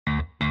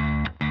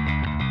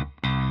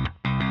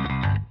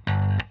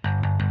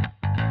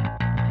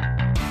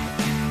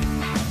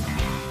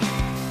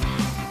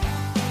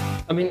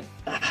I mean,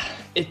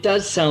 it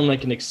does sound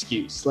like an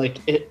excuse. Like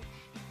it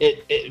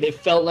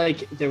felt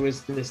like there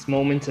was this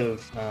moment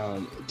of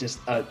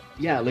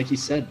like you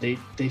said,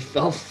 they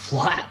fell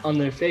flat on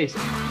their face.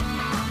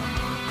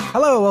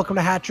 Hello, welcome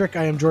to Hat Trick.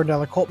 I am Jordan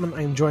Dollar Coltman.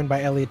 I am joined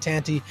by Elliot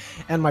Tanti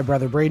and my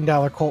brother Braden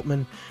Dollar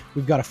Coltman.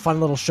 We've got a fun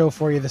little show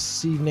for you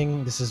this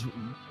evening. This is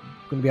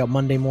going to be out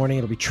Monday morning.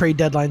 It'll be trade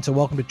deadline, so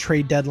welcome to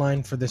trade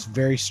deadline for this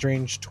very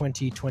strange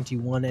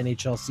 2021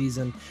 NHL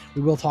season.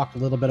 We will talk a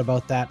little bit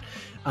about that,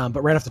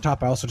 but right off the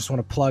top, I also just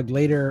want to plug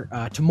later,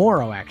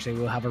 tomorrow actually,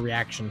 we'll have a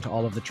reaction to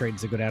all of the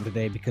trades that go down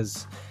today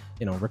because,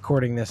 you know,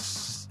 recording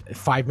this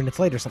 5 minutes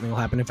later, something will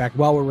happen. In fact,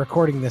 while we're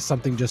recording this,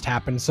 something just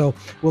happened. So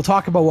we'll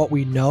talk about what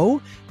we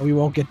know, and we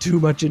won't get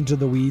too much into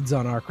the weeds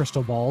on our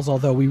crystal balls,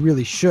 although we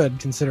really should,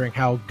 considering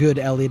how good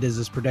Elliot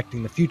is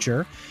predicting the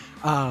future.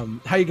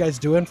 How you guys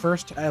doing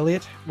first?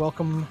 Elliot,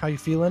 welcome. How you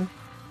feeling?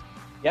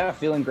 Yeah,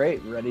 feeling great.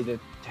 Ready to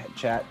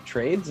chat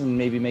trades and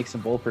maybe make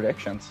some bold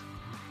predictions.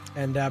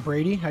 And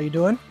Brady, how you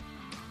doing?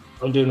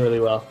 I'm doing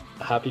really well.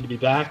 Happy to be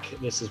back.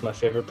 This is my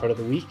favorite part of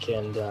the week,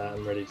 and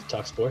I'm ready to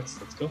talk sports.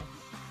 Let's go.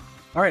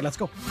 All right, let's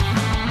go.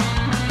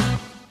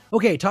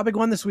 Okay, topic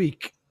one this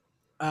week.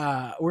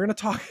 We're going to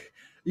talk,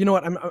 you know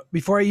what,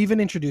 before I even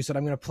introduce it,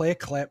 I'm going to play a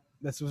clip.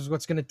 This is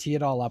what's going to tee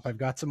it all up. I've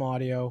got some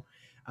audio.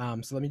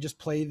 So let me just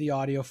play the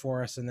audio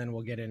for us, and then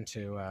we'll get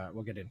into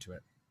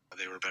it.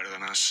 They were better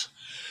than us,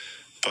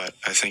 but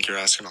I think you're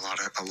asking a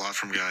lot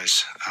from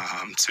guys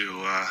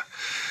to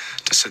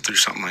sit through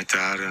something like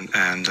that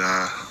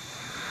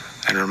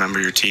and remember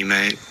your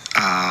teammate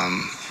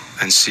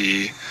and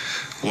see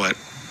what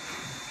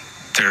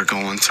they're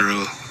going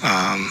through,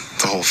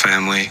 the whole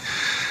family,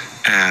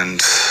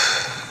 and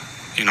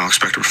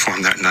expect to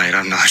perform that night.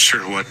 I'm not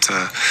sure what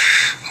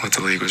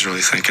the league was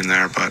really thinking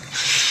there, but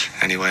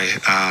anyway,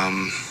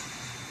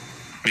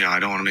 I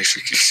don't want to make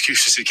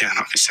excuses again.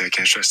 Obviously, I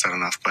can't stress that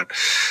enough. But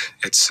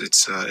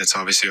it's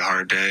obviously a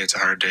hard day. It's a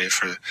hard day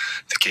for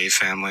the Cave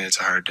family. It's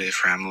a hard day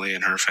for Emily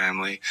and her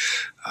family,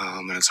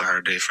 and it's a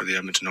hard day for the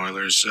Edmonton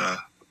Oilers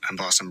and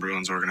Boston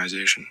Bruins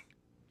organization.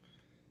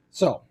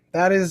 So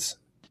that is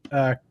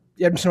the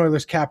Edmonton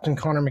Oilers captain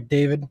Connor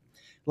McDavid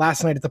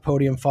last night at the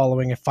podium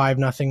following a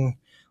 5-0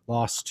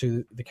 loss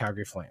to the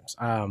Calgary Flames.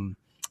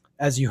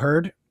 As you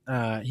heard,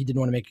 he didn't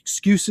want to make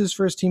excuses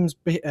for his team's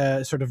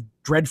sort of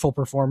dreadful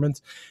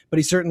performance, but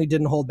he certainly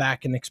didn't hold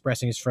back in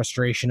expressing his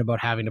frustration about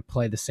having to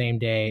play the same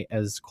day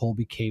as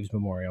Colby Cave's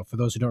memorial. For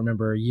those who don't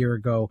remember, a year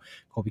ago,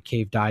 Colby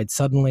Cave died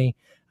suddenly.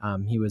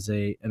 He was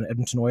an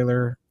Edmonton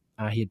Oiler.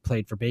 He had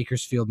played for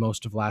Bakersfield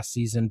most of last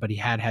season, but he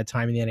had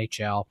time in the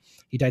NHL.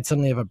 He died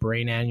suddenly of a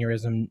brain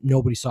aneurysm.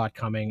 Nobody saw it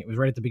coming. It was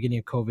right at the beginning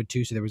of COVID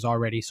too, so there was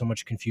already so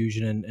much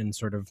confusion and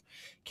sort of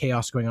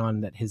chaos going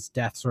on that his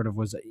death sort of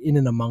was in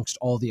and amongst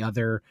all the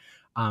other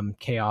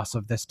chaos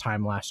of this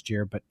time last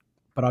year. But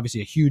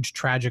obviously a huge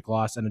tragic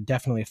loss, and it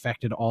definitely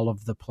affected all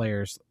of the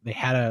players. They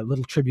had a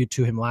little tribute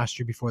to him last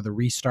year before the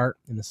restart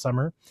in the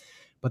summer,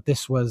 but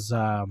this was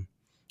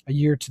a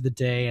year to the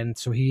day, and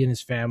so he and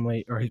his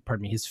family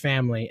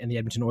and the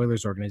Edmonton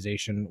Oilers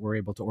organization were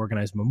able to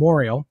organize a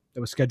memorial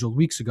that was scheduled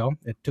weeks ago.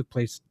 It took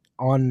place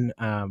on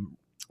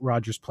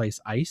Rogers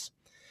Place ice.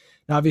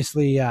 Now,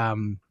 obviously,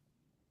 the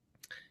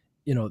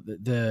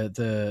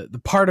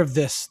part of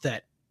this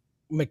that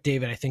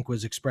McDavid, I think,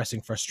 was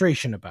expressing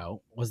frustration about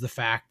was the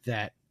fact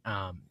that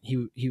he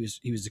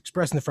was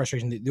expressing the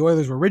frustration. The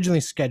Oilers were originally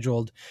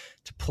scheduled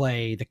to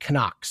play the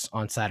Canucks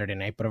on Saturday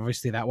night, but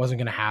obviously that wasn't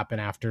going to happen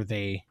after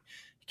they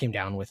came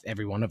down with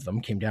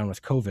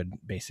COVID,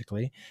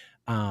 basically.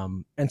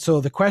 And so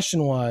the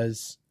question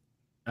was,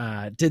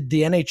 did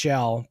the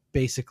NHL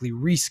basically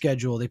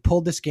reschedule? They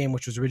pulled this game,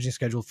 which was originally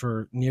scheduled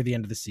for near the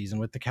end of the season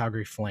with the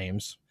Calgary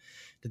Flames.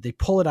 Did they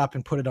pull it up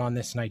and put it on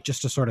this night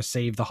just to sort of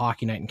save the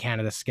Hockey Night in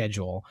Canada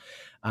schedule?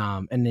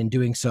 And in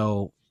doing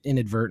so,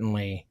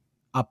 inadvertently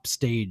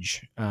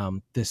upstage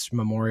this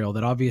memorial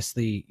that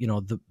obviously,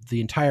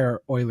 the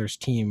entire Oilers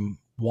team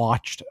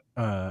watched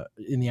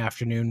in the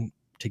afternoon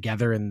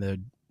together in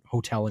the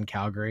hotel in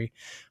Calgary.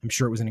 I'm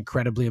sure it was an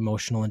incredibly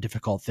emotional and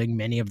difficult thing.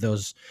 Many of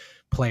those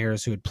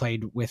players who had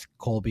played with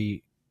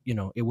Colby,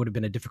 it would have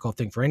been a difficult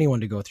thing for anyone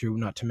to go through,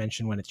 not to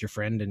mention when it's your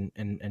friend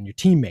and your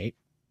teammate.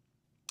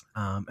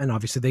 And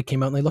obviously they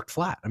came out and they looked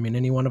flat. I mean,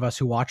 any one of us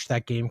who watched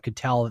that game could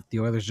tell that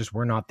the Oilers just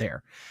were not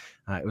there.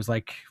 It was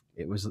like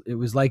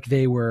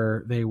they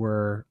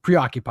were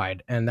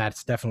preoccupied, and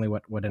that's definitely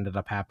what ended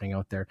up happening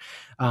out there.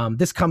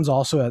 This comes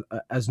also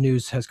as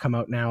news has come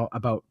out now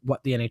about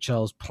what the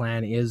NHL's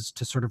plan is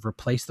to sort of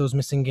replace those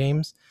missing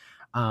games.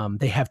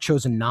 They have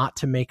chosen not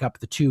to make up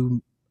the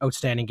two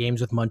outstanding games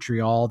with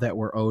Montreal that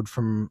were owed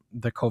from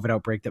the COVID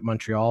outbreak that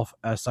Montreal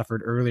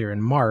suffered earlier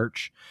in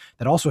March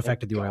that also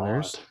affected the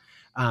Oilers.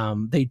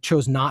 They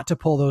chose not to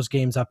pull those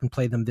games up and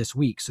play them this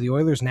week. So the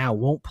Oilers now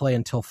won't play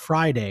until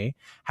Friday.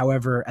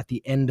 However, at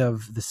the end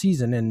of the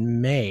season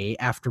in May,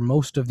 after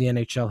most of the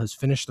NHL has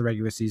finished the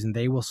regular season,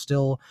 they will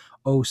still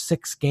owe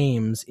 6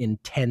 games in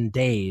 10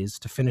 days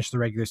to finish the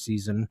regular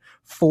season,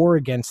 4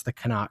 against the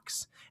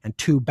Canucks and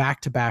 2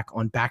 back-to-back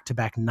on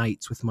back-to-back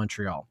nights with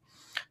Montreal.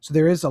 So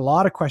there is a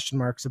lot of question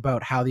marks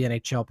about how the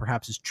NHL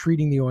perhaps is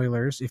treating the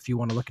Oilers, if you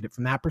want to look at it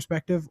from that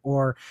perspective.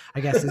 Or I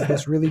guess, is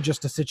this really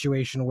just a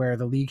situation where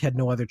the league had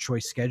no other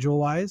choice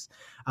schedule-wise?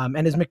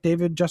 And is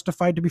McDavid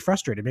justified to be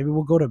frustrated? Maybe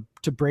we'll go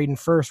to Braden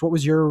first. What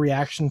was your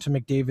reaction to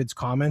McDavid's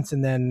comments?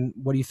 And then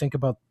what do you think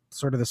about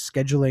sort of the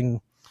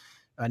scheduling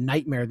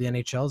nightmare the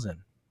NHL's in?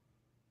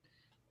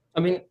 I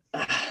mean,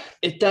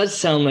 it does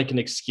sound like an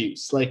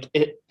excuse. Like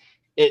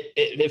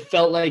it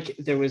felt like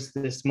there was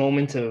this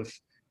moment of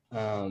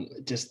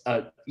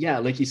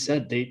like you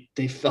said,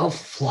 they fell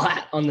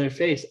flat on their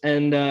face,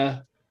 and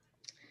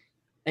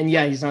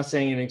yeah, he's not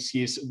saying an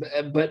excuse,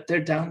 but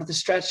they're down to the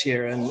stretch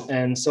here,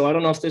 and so I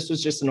don't know if this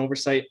was just an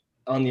oversight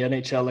on the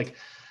NHL. Like,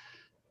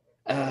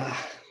 I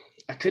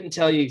couldn't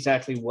tell you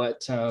exactly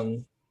what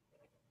the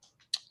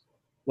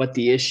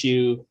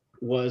issue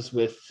was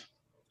with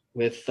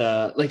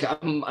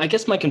I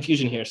guess my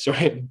confusion here.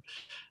 Sorry.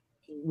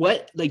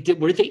 What, like,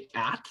 were they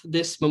at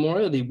this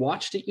memorial? They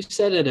watched it, you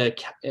said,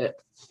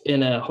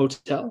 in a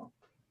hotel?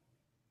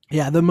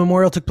 Yeah, the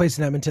memorial took place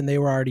in Edmonton. They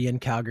were already in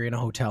Calgary, in a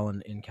hotel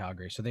in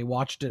Calgary. So they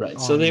watched it. Right.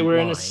 So they were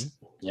online.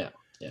 Yeah.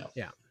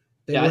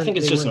 I think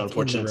it's just an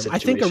unfortunate situation. I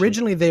think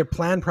originally their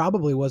plan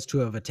probably was to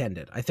have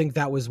attended. I think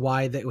that was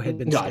why that had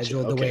been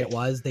scheduled the way it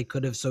was. They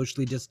could have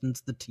socially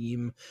distanced the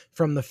team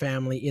from the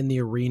family in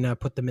the arena,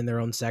 put them in their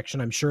own section.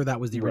 I'm sure that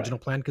was the original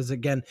plan, because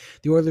again,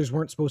 the Oilers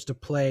weren't supposed to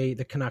play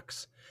the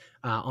Canucks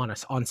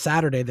on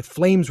Saturday. The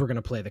Flames were going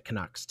to play the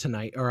Canucks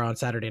tonight, or on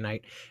Saturday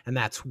night, and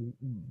that's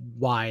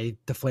why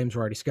the Flames were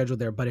already scheduled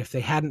there. But if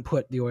they hadn't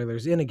put the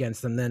Oilers in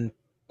against them, then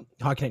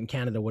Hockey Night in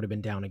Canada would have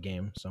been down a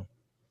game. So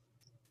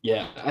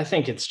yeah, I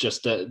think it's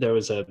just I'm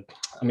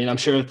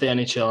sure if the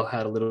NHL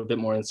had a little bit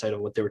more insight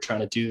of what they were trying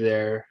to do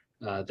there,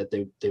 that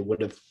they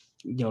would have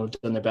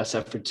done their best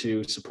effort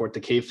to support the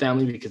Cave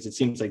family, because it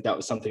seems like that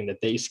was something that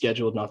they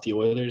scheduled, not the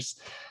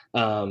Oilers.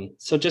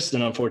 So just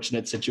an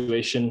unfortunate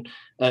situation.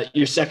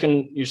 Your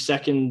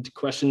second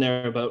question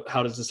there about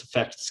how does this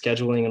affect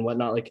scheduling and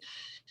whatnot, like,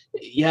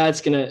 yeah, you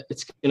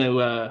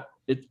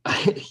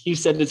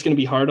said it's gonna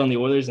be hard on the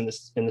Oilers in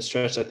the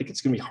stretch. I think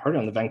it's gonna be hard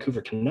on the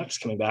Vancouver Canucks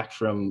coming back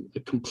from a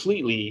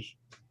completely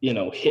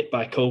hit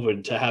by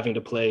COVID to having to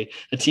play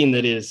a team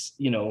that is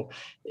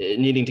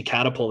needing to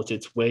catapult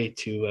its way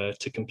to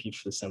compete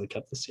for the Stanley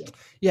Cup this year.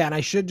 Yeah, and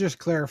I should just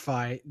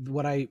clarify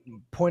what I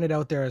pointed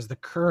out there as the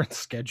current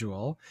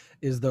schedule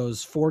is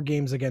those 4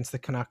 games against the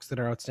Canucks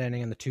that are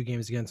outstanding and the 2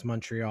 games against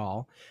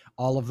Montreal,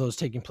 all of those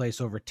taking place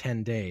over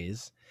 10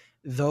 days.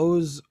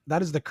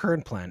 That is the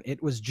current plan.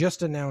 It was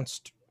just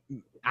announced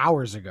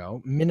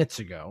minutes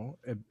ago,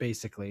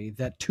 basically,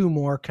 that 2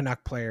 more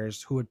Canuck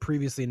players who had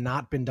previously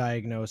not been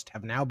diagnosed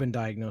have now been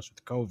diagnosed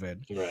with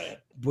COVID, right?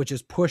 Which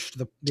has pushed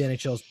the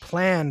NHL's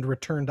planned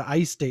return to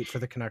ice date for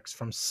the Canucks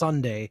from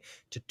Sunday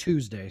to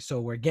Tuesday.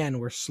 So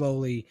we're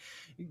slowly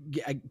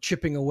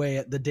chipping away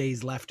at the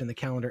days left in the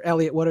calendar.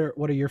 Elliot, what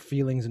are your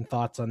feelings and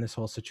thoughts on this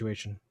whole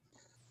situation?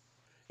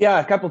 Yeah,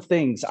 a couple of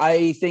things.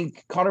 I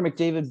think Connor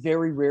McDavid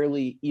very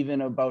rarely, even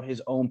about his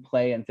own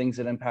play and things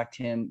that impact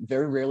him,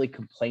 very rarely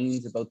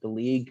complains about the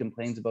league,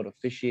 complains about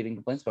officiating,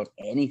 complains about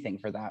anything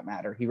for that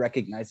matter. He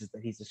recognizes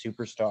that he's a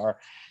superstar,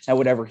 and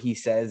whatever he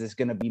says is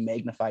going to be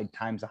magnified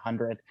times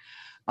 100.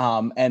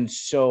 And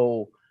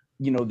so,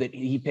 that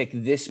he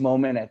picked this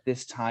moment at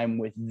this time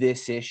with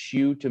this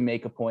issue to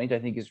make a point, I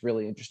think is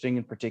really interesting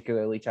and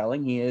particularly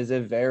telling. He is a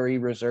very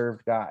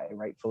reserved guy,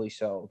 rightfully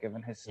so,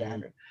 given his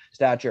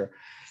stature.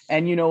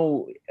 And,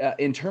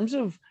 in terms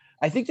of,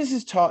 I think this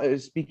is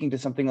speaking to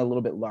something a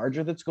little bit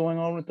larger that's going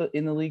on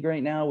in the league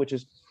right now, which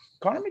is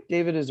Connor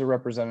McDavid is a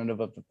representative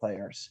of the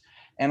players.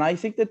 And I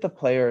think that the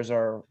players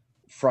are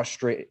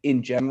frustrated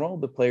in general.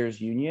 The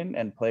players union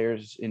and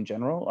players in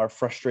general are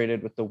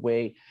frustrated with the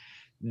way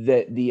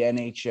that the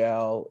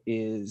NHL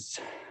is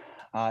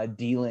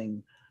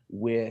dealing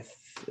with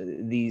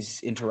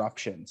these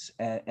interruptions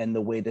and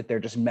the way that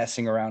they're just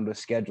messing around with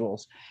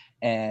schedules.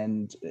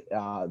 And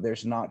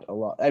there's not a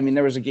lot. I mean,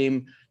 there was a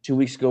game 2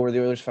 weeks ago where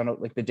the Oilers found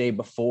out like the day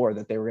before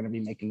that they were going to be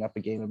making up a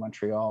game in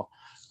Montreal.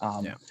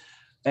 And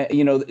I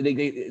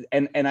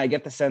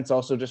get the sense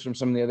also just from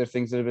some of the other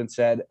things that have been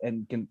said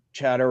and can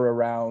chatter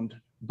around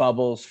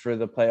bubbles for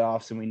the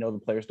playoffs. And we know the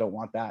players don't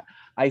want that.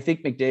 I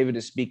think McDavid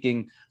is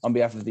speaking on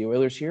behalf of the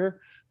Oilers here,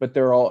 but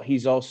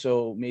he's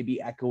also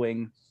maybe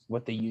echoing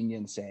what the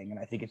union's saying. And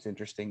I think it's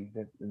interesting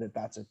that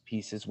that's a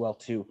piece as well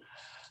too.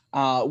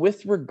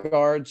 With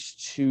regards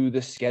to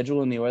the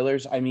schedule and the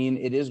Oilers, I mean,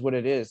 it is what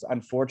it is.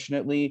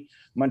 Unfortunately,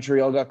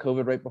 Montreal got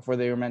COVID right before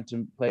they were meant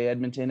to play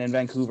Edmonton, and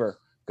Vancouver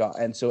got.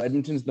 And so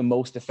Edmonton's the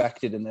most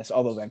affected in this,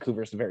 although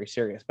Vancouver's very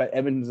serious. But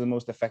Edmonton's the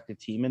most affected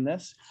team in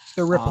this.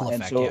 The ripple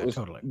effect, so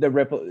totally. The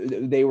ripple.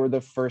 They were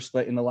the first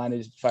in the line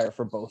of fire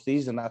for both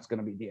these, and that's going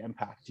to be the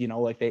impact.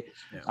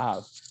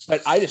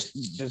 But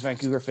does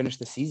Vancouver finish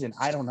the season?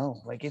 I don't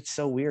know. Like, it's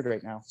so weird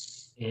right now.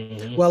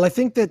 Mm-hmm. Well, I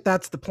think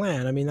that's the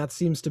plan. I mean, that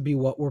seems to be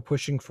what we're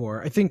pushing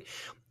for. I think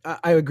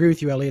I agree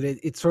with you, Elliot.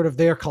 It's sort of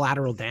their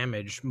collateral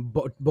damage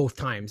both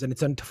times, and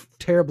it's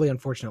terribly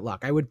unfortunate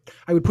luck. I would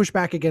push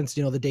back against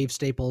the Dave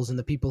Staples and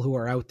the people who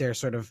are out there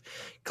sort of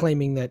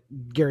claiming that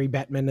Gary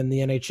Bettman and the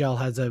NHL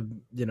has a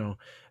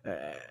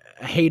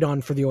hate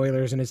on for the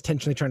Oilers and is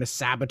intentionally trying to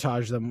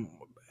sabotage them.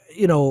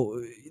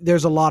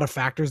 There's a lot of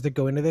factors that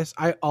go into this.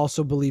 I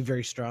also believe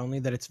very strongly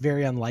that it's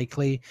very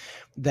unlikely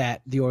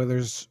that the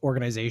Oilers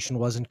organization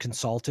wasn't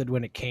consulted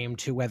when it came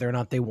to whether or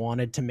not they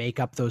wanted to make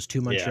up those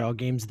 2 Montreal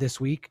games this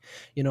week.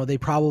 They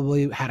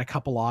probably had a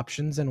couple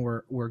options and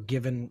were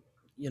given,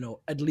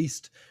 at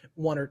least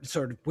one or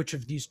sort of which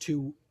of these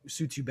two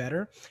suits you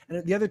better.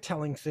 And the other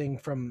telling thing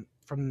from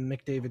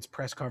McDavid's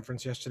press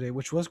conference yesterday,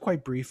 which was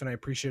quite brief, and I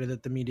appreciated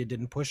that the media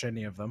didn't push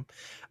any of them.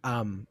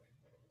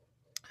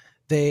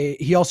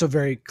 He also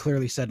very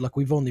clearly said, look,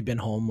 we've only been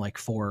home like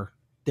 4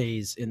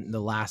 days in the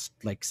last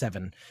like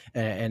 7.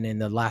 And in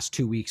the last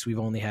 2 weeks, we've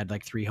only had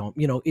like 3 home,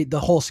 the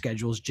whole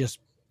schedule's just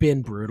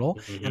been brutal.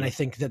 Mm-hmm. And I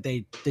think that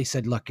they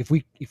said, look, if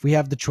we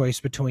have the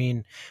choice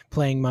between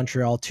playing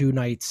Montreal 2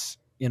 nights,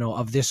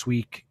 of this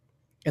week,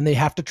 and they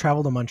have to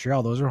travel to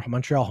Montreal. Those are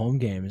Montreal home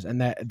games.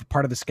 And that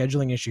part of the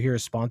scheduling issue here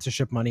is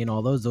sponsorship money and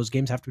all those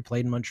games have to be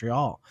played in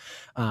Montreal.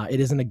 It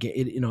isn't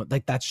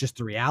that's just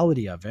the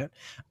reality of it.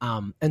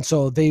 And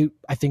so they,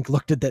 I think,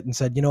 looked at that and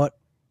said, you know what?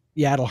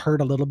 Yeah, it'll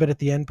hurt a little bit at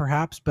the end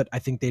perhaps, but I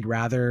think they'd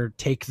rather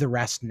take the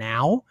rest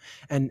now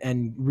and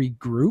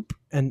regroup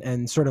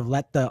and sort of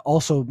let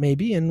also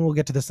maybe, and we'll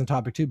get to this in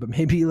topic 2, but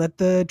maybe let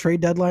the trade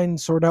deadline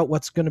sort out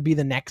what's going to be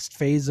the next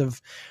phase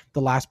of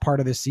the last part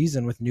of this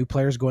season with new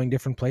players going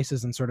different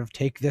places and sort of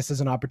take this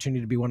as an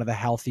opportunity to be one of the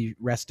healthy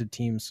rested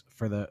teams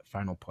for the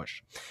final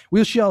push.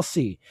 We shall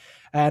see.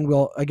 And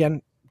we'll,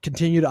 again,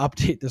 continue to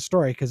update the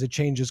story because it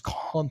changes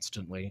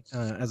constantly.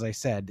 As I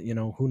said,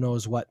 who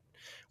knows what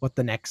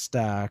the next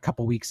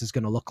couple weeks is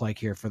going to look like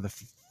here for the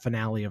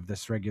finale of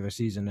this regular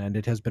season. And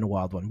it has been a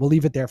wild one. We'll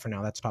leave it there for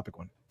now. That's topic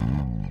 1.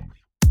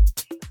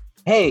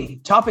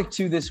 Hey, topic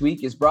 2 this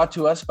week is brought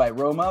to us by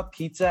Roma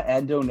Pizza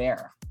and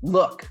Donair.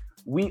 Look,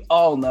 we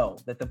all know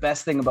that the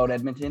best thing about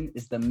Edmonton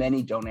is the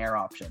many Donair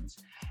options.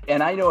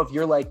 And I know if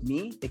you're like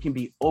me, it can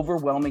be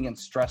overwhelming and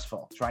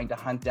stressful trying to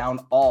hunt down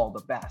all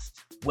the best.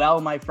 Well,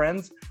 my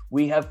friends,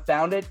 we have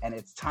found it, and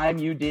it's time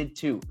you did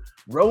too.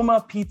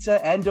 Roma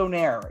Pizza and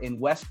Donair in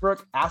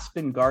Westbrook,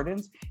 Aspen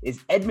Gardens is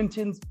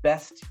Edmonton's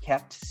best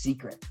kept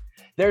secret.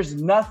 There's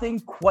nothing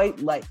quite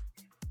like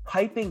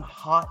piping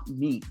hot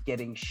meat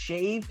getting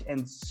shaved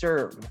and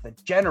served with a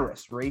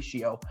generous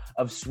ratio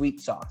of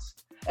sweet sauce.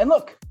 And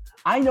look,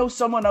 I know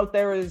someone out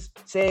there is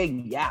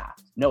saying, yeah,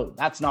 no,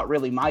 that's not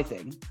really my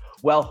thing.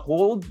 Well,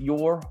 hold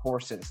your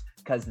horses,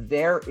 because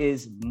there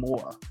is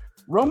more.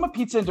 Roma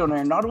Pizza and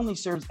Donair not only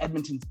serves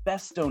Edmonton's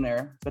best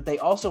donair, but they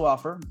also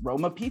offer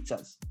Roma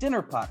pizzas,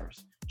 dinner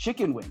platters,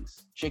 chicken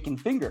wings, chicken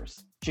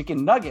fingers,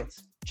 chicken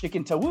nuggets,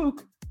 chicken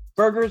tawuk,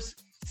 burgers,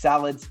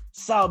 salads,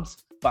 subs,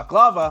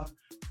 baklava,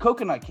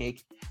 coconut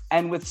cake,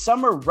 and with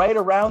summer right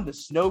around the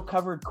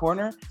snow-covered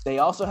corner, they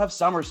also have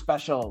summer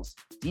specials,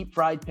 deep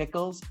fried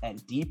pickles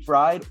and deep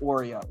fried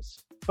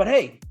Oreos. But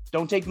hey,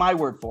 don't take my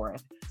word for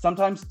it.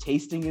 Sometimes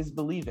tasting is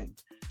believing.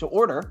 To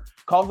order,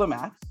 call them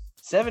at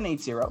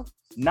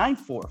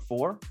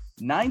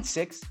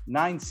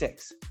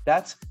 780-944-9696.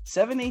 That's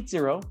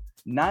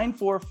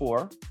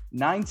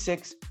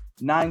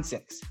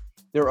 780-944-9696.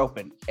 They're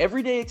open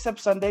every day except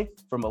Sunday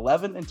from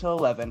 11 until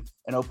 11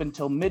 and open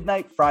till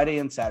midnight Friday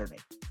and Saturday.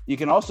 You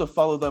can also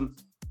follow them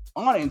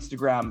on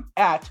Instagram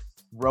at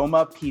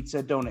Roma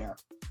Pizza Donair.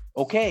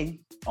 Okay,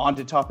 on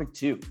to topic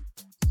 2.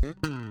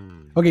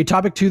 Okay,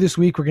 topic 2 this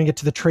week, we're going to get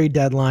to the trade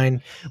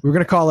deadline. We're going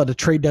to call it a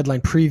trade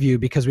deadline preview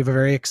because we have a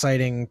very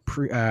exciting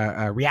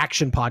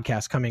reaction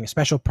podcast coming, a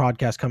special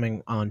podcast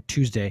coming on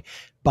Tuesday.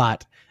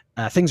 But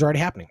things are already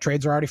happening.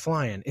 Trades are already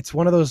flying. It's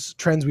one of those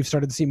trends we've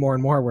started to see more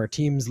and more where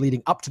teams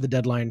leading up to the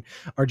deadline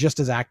are just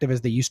as active as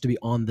they used to be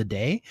on the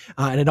day.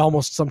 And it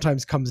almost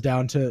sometimes comes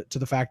down to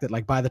the fact that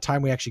like by the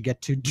time we actually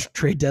get to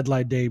trade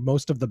deadline day,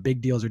 most of the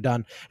big deals are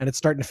done. And it's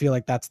starting to feel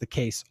like that's the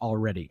case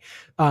already.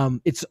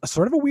 It's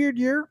sort of a weird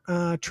year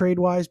trade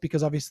wise,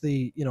 because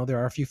obviously, there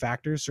are a few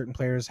factors. Certain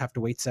players have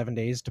to wait 7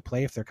 days to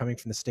play if they're coming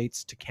from the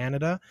States to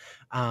Canada.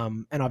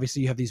 And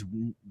obviously you have these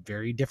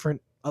very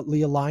different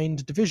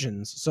aligned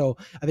divisions. So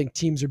I think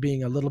teams are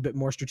being a little bit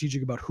more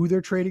strategic about who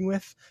they're trading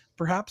with,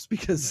 perhaps,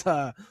 because,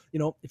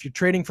 if you're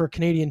trading for a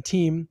Canadian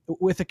team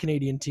with a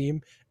Canadian team,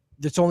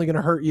 that's only going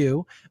to hurt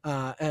you.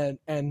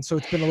 And so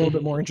it's been a little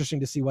bit more interesting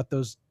to see what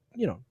those,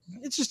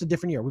 it's just a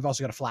different year. We've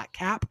also got a flat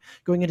cap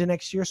going into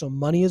next year. So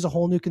money is a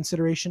whole new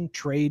consideration.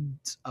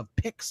 Trades of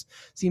picks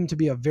seem to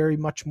be a very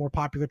much more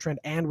popular trend.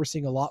 And we're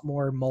seeing a lot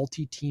more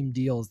multi-team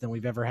deals than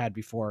we've ever had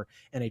before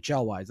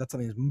NHL wise. That's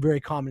something that's very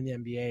common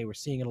in the NBA. We're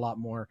seeing it a lot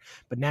more,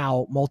 but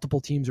now multiple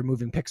teams are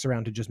moving picks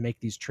around to just make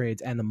these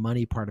trades and the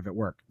money part of it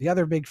work. The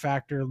other big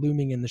factor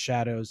looming in the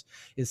shadows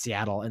is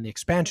Seattle and the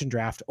expansion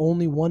draft.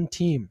 Only one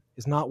team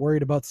is not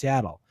worried about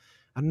Seattle.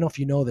 I don't know if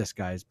you know this,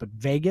 guys, but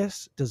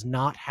Vegas does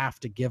not have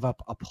to give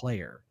up a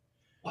player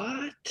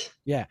What?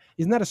 Yeah,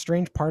 isn't that a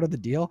strange part of the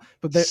deal?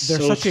 But they're So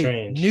such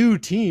strange. a new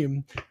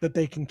team that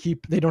they can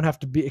keep. They don't have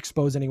to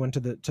expose anyone to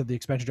the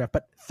expansion draft.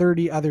 But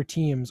 30 other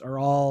teams are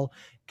all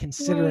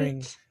considering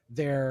What?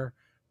 their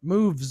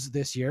moves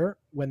this year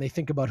when they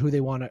think about who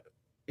they want to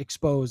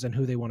expose and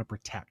who they want to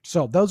protect.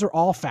 So those are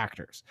all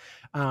factors.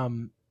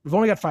 We've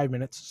only got 5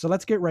 minutes, so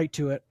let's get right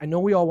to it. I know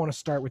we all want to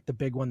start with the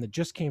big one that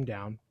just came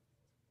down.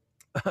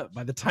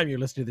 By the time you're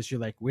listening to this, you're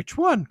like, which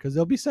one? Because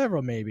there'll be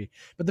several, maybe.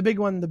 But the big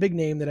one, the big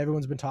name that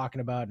everyone's been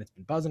talking about and it's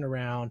been buzzing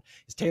around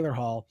is Taylor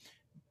Hall.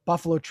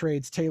 Buffalo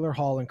trades Taylor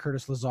Hall and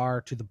Curtis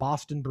Lazar to the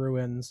Boston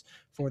Bruins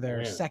for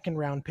their second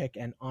round pick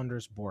and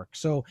Anders Bork.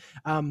 So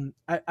I don't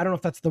know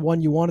if that's the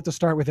one you wanted to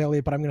start with,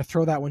 Elliot, but I'm going to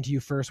throw that one to you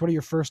first. What are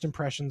your first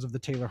impressions of the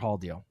Taylor Hall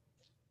deal?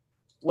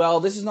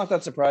 Well, this is not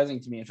that surprising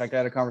to me. In fact, I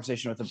had a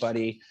conversation with a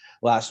buddy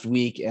last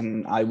week,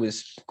 and I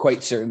was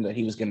quite certain that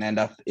he was going to end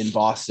up in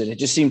Boston. It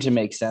just seemed to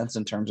make sense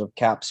in terms of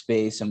cap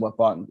space and what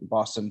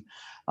Boston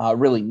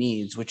really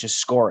needs, which is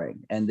scoring.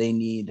 And they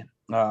need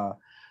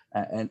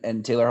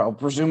and Taylor Hall,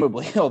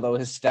 presumably, although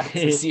his stats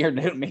this year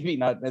maybe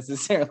not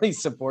necessarily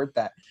support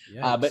that,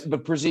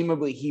 but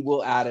presumably he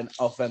will add an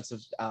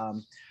offensive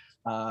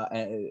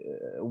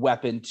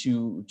weapon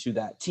to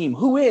that team,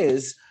 who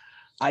is,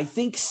 I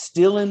think,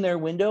 still in their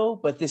window,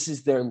 but this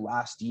is their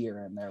last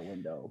year in their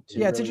window.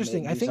 Yeah, it's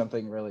interesting. I think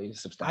something really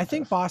substantial. I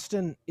think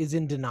Boston is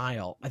in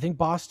denial. I think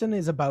Boston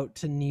is about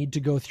to need to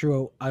go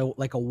through a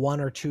 1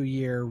 or 2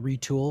 year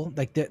retool.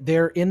 Like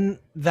they're in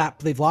that,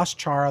 they've lost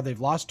Chara, they've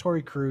lost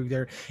Torrey Krug.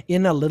 They're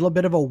in a little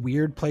bit of a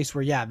weird place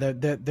where, yeah,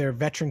 their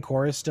veteran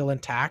core is still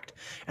intact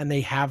and they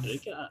have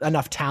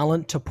enough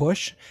talent to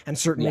push. And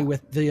certainly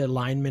with the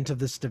alignment of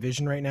this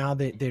division right now,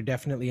 they're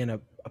definitely in a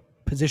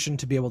position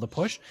to be able to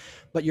push.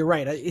 But you're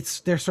right,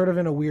 they're sort of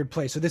in a weird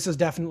place. So this is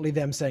definitely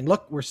them saying,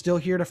 look, we're still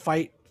here to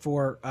fight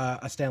for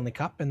a Stanley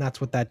Cup, and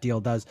that's what that deal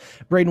does.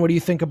 Braden, what do you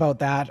think about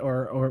that?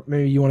 Or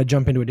maybe you want to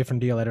jump into a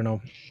different deal? I don't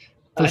know.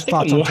 First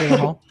thoughts on Taylor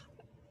Hall?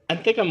 I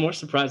think I'm more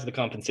surprised at the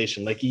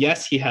compensation. Like,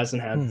 yes, he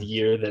hasn't had the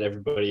year that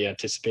everybody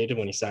anticipated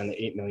when he signed the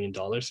 $8 million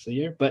for the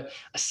year, but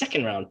a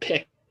second round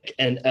pick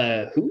and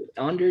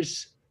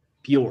Anders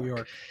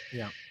Bjork.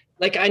 Yeah.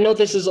 Like, I know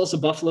this is also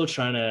Buffalo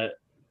trying to,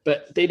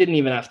 but they didn't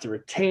even have to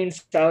retain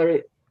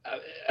salary.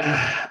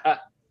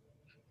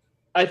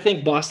 I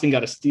think Boston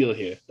got a steal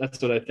here.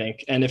 That's what I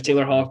think. And if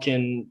Taylor Hall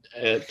can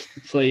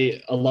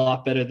play a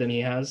lot better than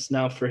he has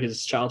now for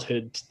his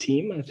childhood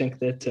team, I think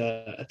that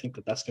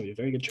that's going to be a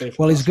very good trade.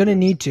 Well, he's going to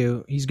need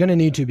to. He's going to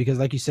need to, because,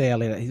 like you say,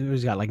 Elliot,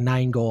 he's got like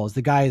 9 goals.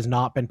 The guy has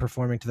not been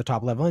performing to the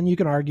top level, and you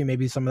can argue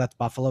maybe some of that's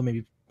Buffalo,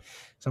 maybe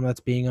some of that's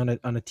being on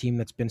a team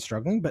that's been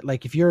struggling. But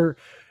like, if you're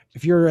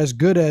as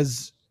good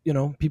as, you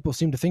know, people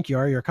seem to think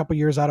you're a couple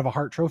years out of a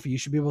Hart Trophy, you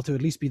should be able to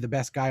at least be the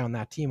best guy on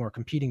that team or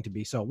competing to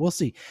be. So we'll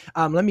see.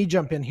 Let me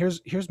jump in.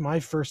 Here's my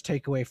first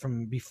takeaway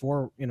from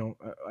before,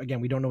 again,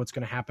 we don't know what's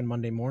going to happen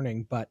Monday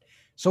morning, but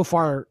so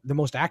far the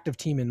most active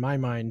team in my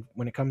mind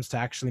when it comes to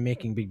actually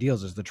making big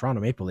deals is the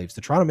Toronto Maple Leafs.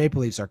 The Toronto Maple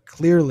Leafs are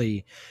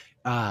clearly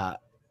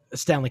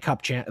Stanley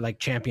Cup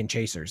champion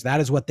chasers. That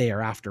is what they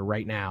are after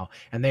right now,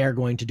 and they are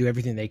going to do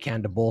everything they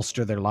can to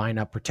bolster their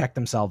lineup, protect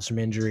themselves from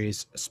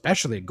injuries,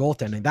 especially at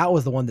goaltending. That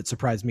was the one that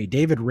surprised me.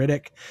 David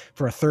Riddick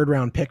for a 3rd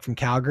round pick from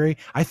Calgary.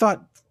 I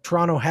thought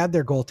Toronto had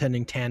their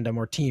goaltending tandem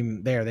or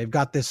team there. They've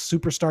got this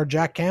superstar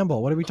Jack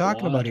Campbell. What are we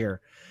talking about here?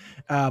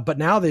 But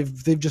now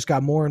they've just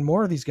got more and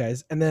more of these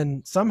guys, and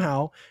then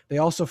somehow they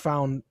also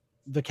found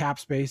the cap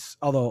space.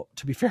 Although,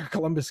 to be fair,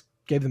 Columbus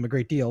gave them a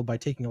great deal by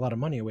taking a lot of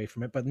money away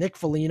from it. But Nick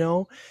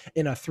Foligno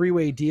in a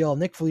 3-way deal,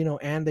 Nick Foligno,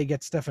 and they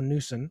get Stefan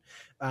Newson.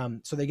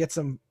 So they get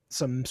some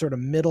sort of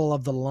middle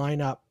of the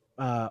lineup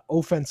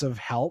offensive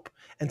help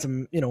and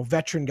some,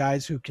 veteran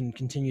guys who can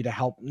continue to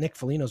help. Nick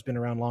Foligno's been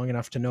around long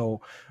enough to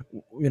know,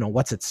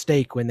 what's at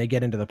stake when they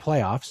get into the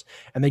playoffs.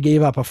 And they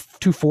gave up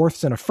 2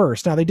 fourths and a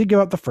first. Now they did give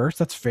up the first.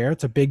 That's fair.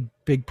 It's a big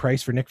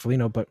price for Nick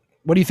Foligno. But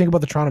what do you think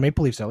about the Toronto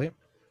Maple Leafs, Elliot?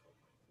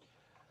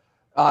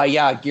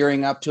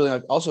 Gearing up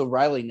to also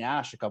Riley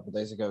Nash a couple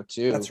days ago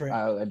too. That's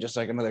right. Just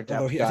like another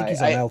depth guy. I think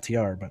he's on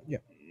LTR, but yeah.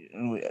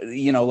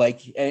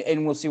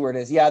 And we'll see where it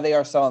is. Yeah, they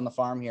are selling the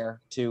farm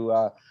here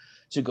to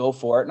go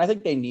for it, and I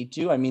think they need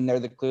to. I mean, they're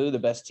clearly the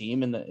best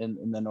team in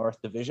the North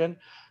Division.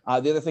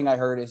 The other thing I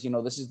heard is,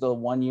 this is the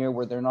one year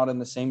where they're not in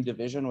the same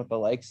division with the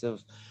likes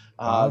of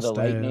the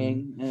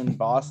Lightning and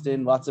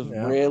Boston. Lots of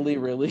really,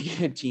 really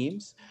good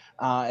teams,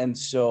 and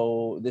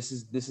so this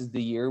is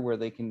the year where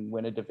they can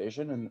win a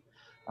division and.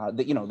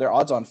 They're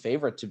odds-on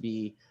favorite to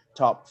be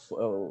top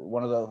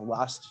one of the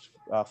last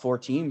 4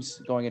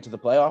 teams going into the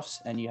playoffs,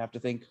 and you have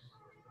to think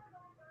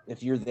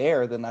if you're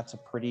there, then that's a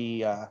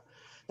pretty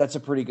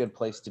good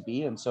place to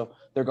be. And so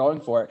they're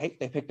going for it. Hey,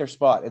 they picked their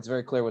spot. It's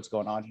very clear what's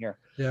going on here.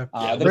 Yeah.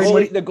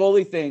 The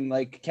goalie thing,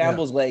 like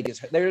Campbell's leg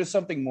there's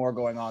something more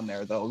going on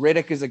there though.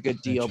 Riddick is a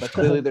good deal, but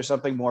clearly there's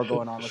something more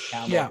going on with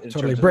Campbell. Yeah,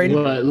 totally. Brady,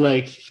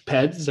 like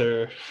Peds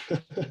or.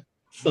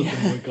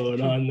 Something more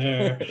going on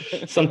there.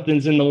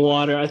 Something's in the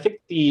water. I think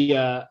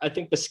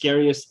the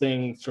scariest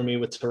thing for me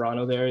with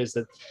Toronto there is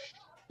that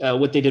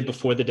what they did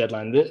before the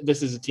deadline.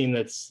 This is a team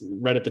that's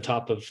right at the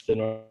top of the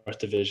North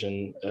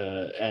Division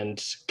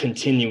and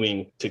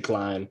continuing to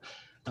climb.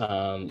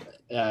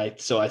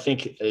 So I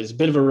think there's a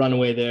bit of a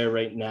runaway there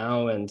right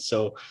now. And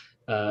so,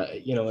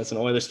 as an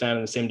Oilers fan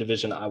in the same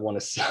division, I want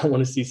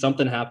to see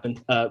something happen.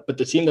 But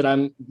the team that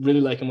I'm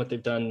really liking what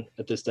they've done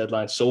at this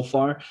deadline so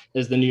far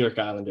is the New York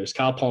Islanders.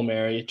 Kyle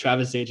Palmieri,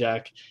 Travis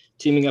Zajac,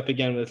 teaming up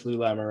again with Lou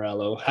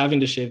Lamoriello, having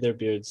to shave their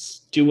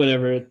beards, do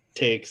whatever it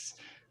takes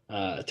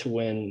to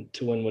win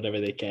whatever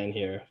they can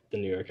here. The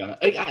New York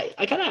Islanders.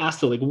 I kind of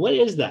asked though, what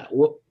is that?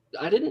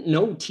 I didn't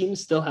know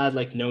teams still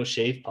had no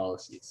shave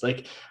policies.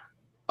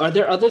 Are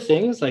there other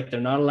things they're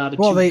not allowed to?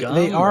 Well, chew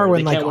they are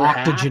when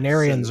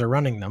octogenarians are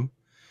running them.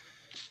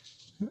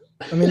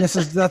 I mean,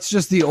 that's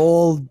just the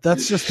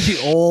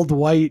old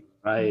white.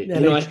 Right.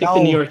 I think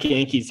the New York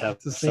Yankees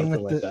have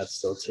something like that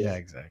still too. Yeah,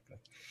 exactly.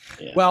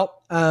 Yeah.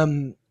 Well,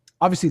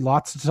 obviously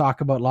lots to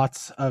talk about,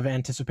 lots of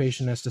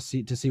anticipation as to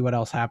see what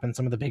else happens.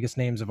 Some of the biggest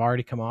names have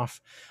already come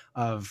off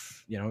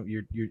of,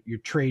 your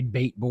trade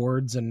bait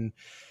boards and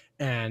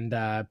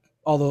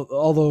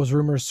all those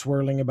rumors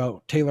swirling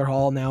about Taylor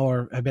Hall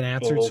now have been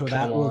answered. So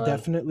that will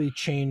definitely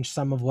change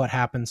some of what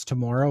happens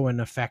tomorrow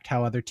and affect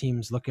how other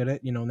teams look at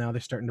it. Now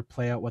they're starting to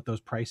play out what those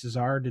prices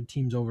are. Did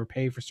teams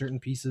overpay for certain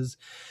pieces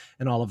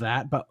and all of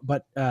that?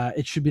 But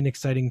it should be an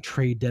exciting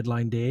trade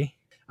deadline day.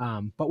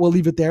 But we'll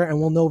leave it there and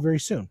we'll know very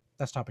soon.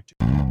 That's topic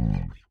 2.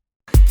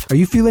 Are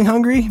you feeling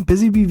hungry?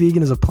 Busy Bee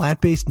Vegan is a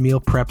plant-based meal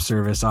prep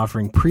service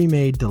offering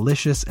pre-made,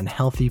 delicious, and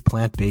healthy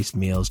plant-based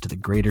meals to the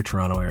greater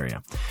Toronto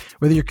area.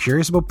 Whether you're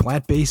curious about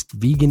plant-based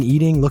vegan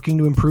eating, looking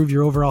to improve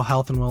your overall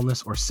health and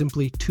wellness, or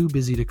simply too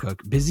busy to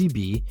cook, Busy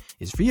Bee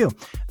is for you.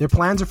 Their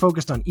plans are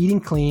focused on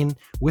eating clean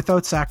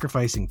without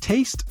sacrificing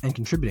taste and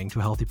contributing to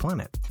a healthy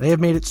planet. They have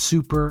made it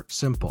super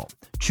simple.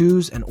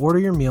 Choose and order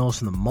your meals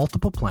from the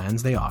multiple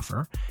plans they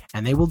offer,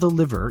 and they will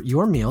deliver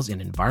your meals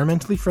in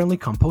environmentally friendly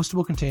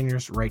compostable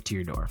containers right to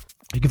your door.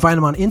 You can find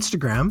them on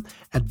Instagram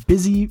at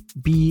Busy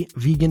Bee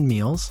Vegan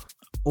Meals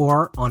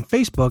or on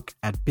Facebook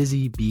at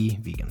Busy Bee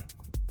Vegan.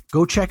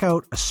 Go check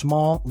out a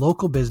small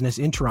local business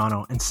in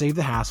Toronto and save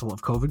the hassle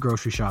of COVID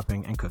grocery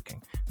shopping and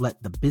cooking.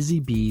 Let the Busy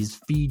Bees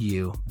feed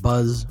you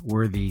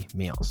buzz-worthy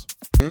meals.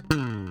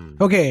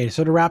 Okay,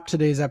 so to wrap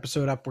today's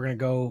episode up, we're going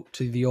to go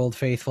to the old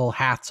faithful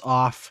hats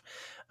off.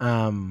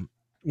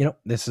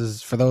 This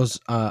is for those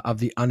of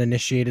the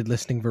uninitiated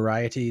listening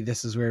variety.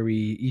 This is where we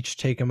each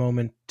take a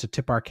moment to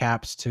tip our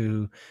caps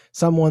to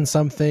someone,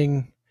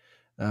 something,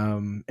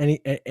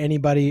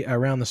 anybody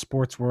around the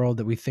sports world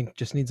that we think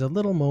just needs a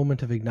little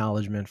moment of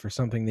acknowledgement for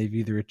something they've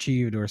either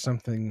achieved or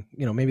something,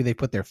 maybe they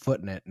put their foot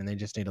in it and they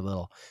just need a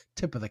little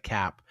tip of the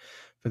cap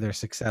for their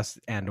success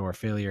and or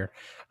failure.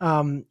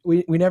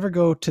 We never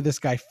go to this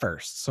guy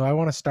first. So I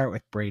want to start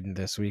with Braden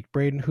this week.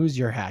 Braden, who's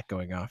your hat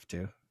going off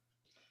to?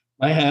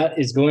 My hat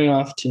is going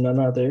off to none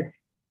other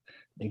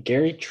than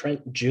Gary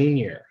Trent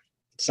Jr.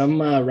 Some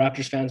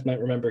Raptors fans might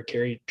remember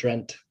Gary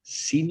Trent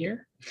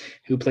Sr.,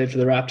 who played for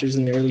the Raptors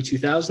in the early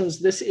 2000s.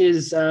 This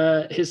is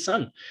his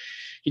son.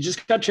 He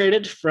just got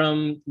traded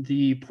from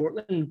the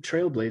Portland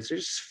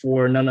Trailblazers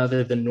for none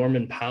other than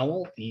Norman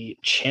Powell, the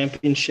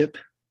championship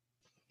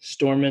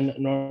Stormin'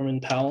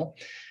 Norman Powell.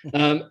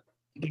 But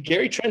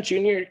Gary Trent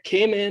Jr.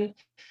 came in.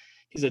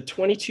 He's a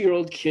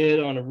 22-year-old kid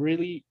on a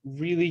really,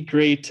 really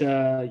great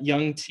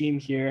young team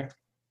here.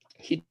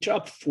 He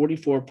dropped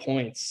 44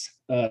 points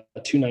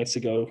 2 nights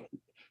ago,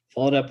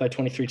 followed up by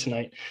 23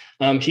 tonight.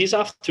 He's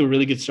off to a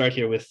really good start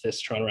here with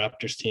this Toronto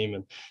Raptors team,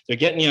 and they're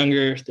getting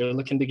younger. They're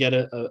looking to get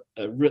a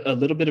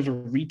little bit of a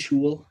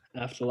retool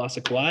after the loss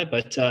of Kawhi,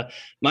 but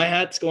my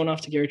hat's going off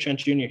to Gary Trent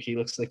Jr. He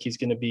looks like he's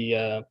going to be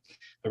a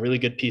really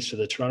good piece for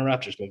the Toronto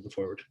Raptors moving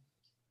forward.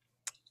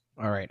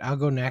 All right, I'll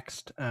go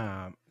next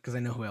because I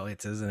know who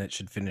Elliot's is, and it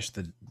should finish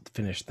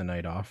the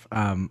night off.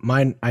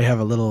 Mine, I have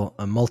a little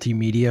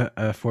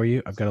multimedia for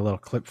you. I've got a little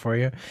clip for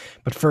you,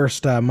 but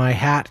first, my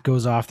hat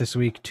goes off this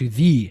week to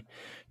the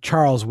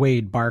Charles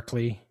Wade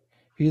Barkley.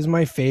 He is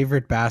my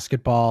favorite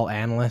basketball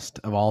analyst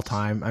of all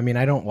time. I mean,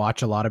 I don't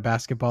watch a lot of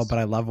basketball, but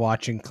I love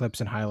watching clips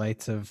and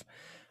highlights of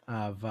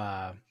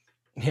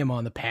him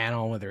on the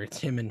panel, whether it's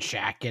him and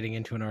Shaq getting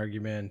into an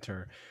argument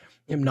or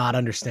him not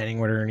understanding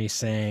what Ernie's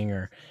saying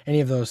or any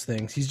of those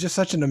things. He's just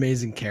such an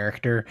amazing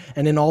character,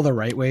 and in all the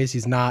right ways.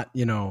 He's not,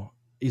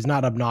 he's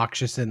not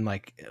obnoxious in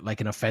like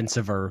an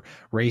offensive or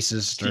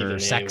racist or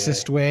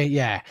sexist way.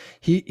 Yeah.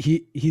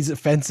 He's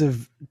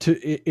offensive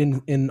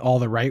in all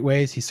the right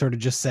ways. He sort of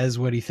just says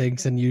what he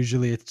thinks, and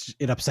usually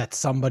it upsets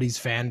somebody's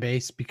fan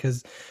base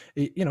because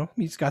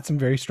he's got some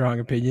very strong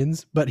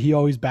opinions, but he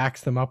always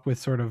backs them up with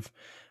sort of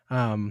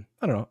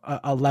I don't know,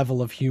 a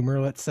level of humor,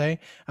 let's say.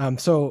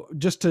 So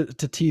just to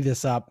tee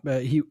this up,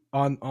 he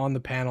on the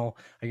panel,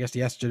 I guess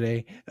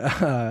yesterday,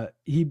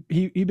 he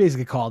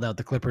basically called out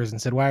the Clippers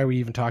and said, "Why are we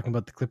even talking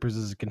about the Clippers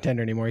as a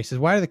contender anymore?" He says,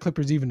 "Why do the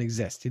Clippers even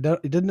exist?" He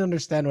didn't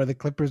understand why the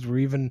Clippers were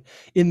even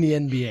in the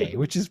NBA,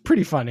 which is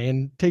pretty funny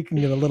and taking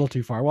it a little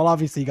too far. Well,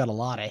 obviously, he got a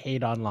lot of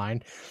hate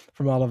online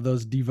from all of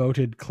those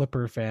devoted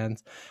Clipper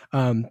fans.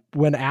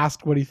 When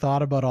asked what he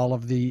thought about all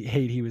of the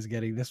hate he was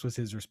getting, this was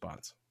his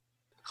response.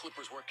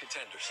 Clippers weren't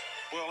contenders.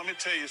 Well, let me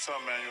tell you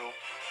something, Manuel.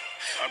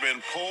 I've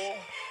been poor,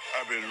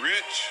 I've been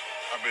rich,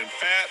 I've been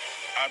fat,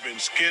 I've been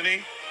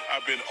skinny,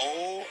 I've been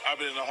old, I've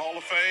been in the Hall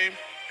of Fame,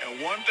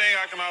 and one thing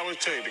I can always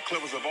tell you, the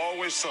Clippers have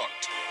always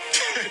sucked.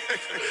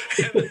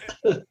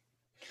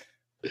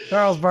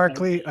 Charles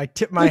Barkley, I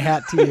tip my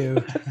hat to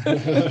you.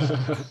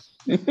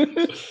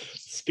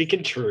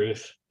 Speaking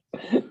truth.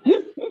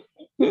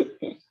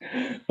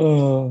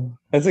 Oh,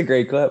 that's a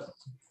great clip.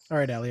 All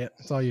right, Elliot,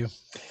 it's all you.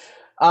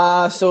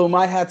 So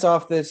my hats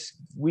off this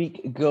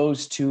week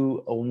goes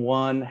to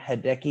one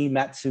Hideki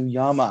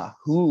Matsuyama,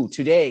 who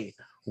today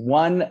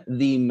won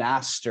the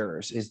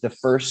Masters, is the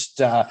first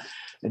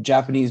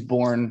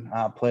Japanese-born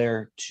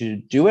player to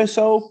do it.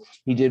 So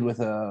he did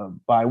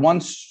by one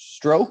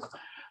stroke,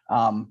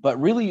 but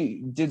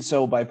really did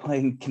so by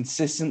playing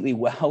consistently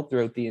well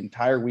throughout the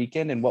entire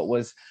weekend in what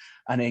was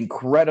an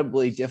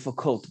incredibly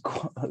difficult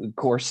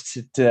course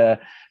to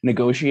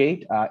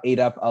negotiate. Ate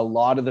up a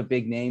lot of the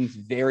big names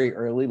very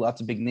early.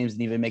 Lots of big names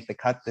didn't even make the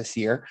cut this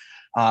year.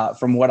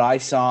 From what I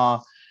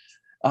saw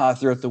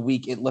throughout the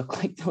week, it looked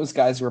like those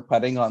guys were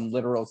putting on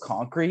literal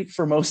concrete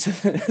for most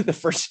of the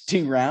first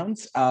two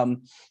rounds.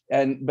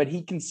 But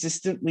he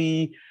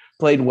consistently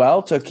played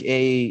well, took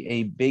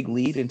a big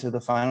lead into the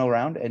final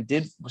round, and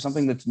did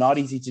something that's not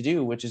easy to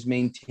do, which is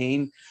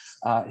maintain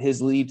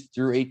his lead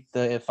through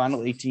the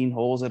final 18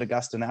 holes at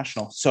Augusta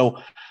National. So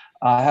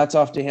hats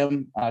off to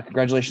him.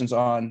 Congratulations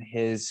on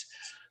his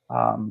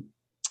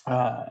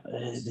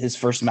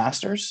first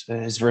Masters,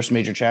 his first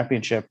major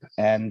championship.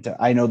 And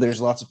I know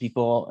there's lots of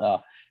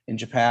people in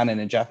Japan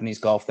and in Japanese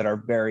golf that are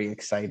very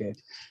excited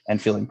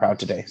and feeling proud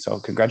today. So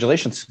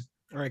congratulations.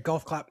 All right,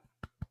 golf clap.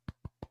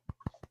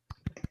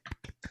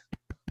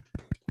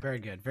 Very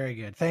good. Very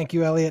good. Thank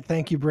you, Elliot.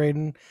 Thank you,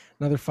 Braden.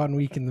 Another fun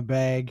week in the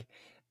bag.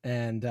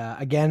 And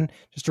again,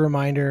 just a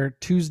reminder,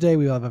 Tuesday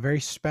we will have a very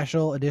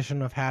special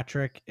edition of Hat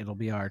Trick. It'll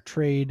be our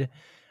trade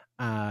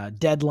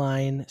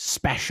deadline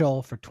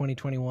special for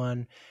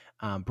 2021.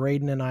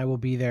 Braden and I will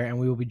be there, and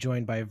we will be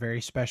joined by a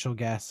very special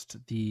guest,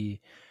 the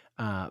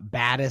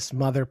baddest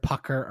mother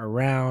pucker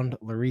around,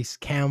 Larisse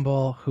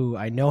Campbell, who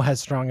I know has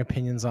strong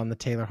opinions on the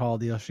Taylor Hall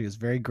deal. She is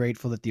very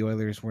grateful that the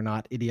Oilers were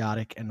not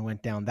idiotic and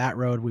went down that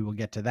road. We will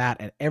get to that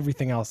and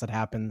everything else that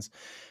happens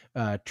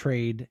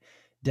trade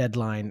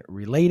deadline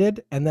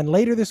related. And then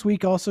later this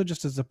week, also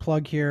just as a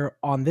plug here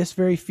on this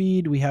very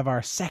feed, we have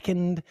our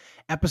second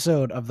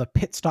episode of the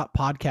Pit Stop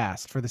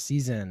podcast for the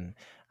season.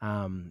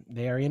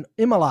 They are in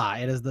Imola.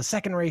 It is the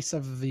second race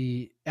of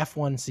the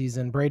F1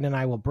 season. Braden and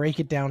I will break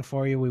it down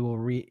for you. We will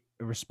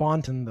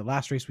respond to the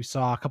last race we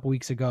saw a couple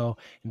weeks ago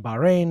in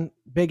Bahrain.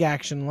 Big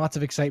action, lots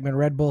of excitement.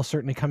 Red Bull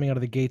certainly coming out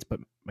of the gates, but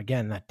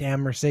again, that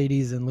damn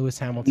Mercedes and Lewis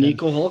Hamilton.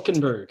 Nico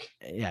Hülkenberg.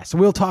 Yeah, so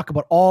we'll talk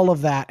about all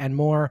of that and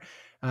more.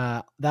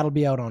 That'll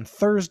be out on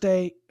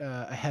Thursday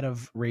ahead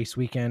of race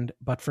weekend.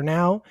 But for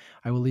now,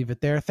 I will leave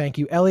it there. Thank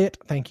you, Elliot.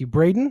 Thank you,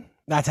 Braden.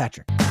 That's Hat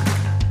Trick.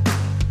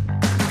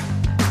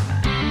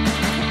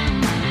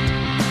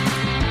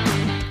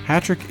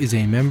 Hat Trick is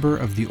a member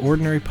of the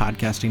Ordinary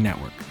Podcasting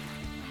Network.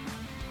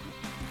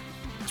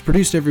 It's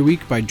produced every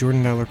week by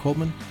Jordan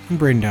Dowler-Coltman and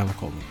Braden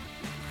Dowler-Coltman.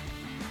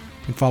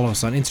 You can follow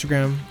us on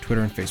Instagram,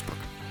 Twitter, and Facebook.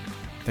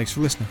 Thanks for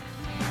listening.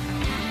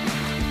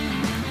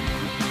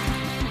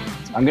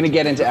 I'm going to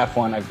get into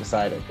F1, I've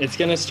decided. It's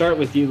going to start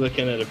with you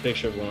looking at a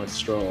picture of Lawrence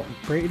Stroll.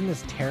 Braden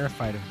is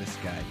terrified of this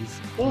guy.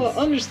 Well,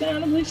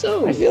 understandably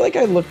so. I feel like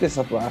I looked this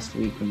up last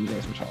week when you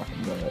guys were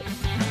talking about it.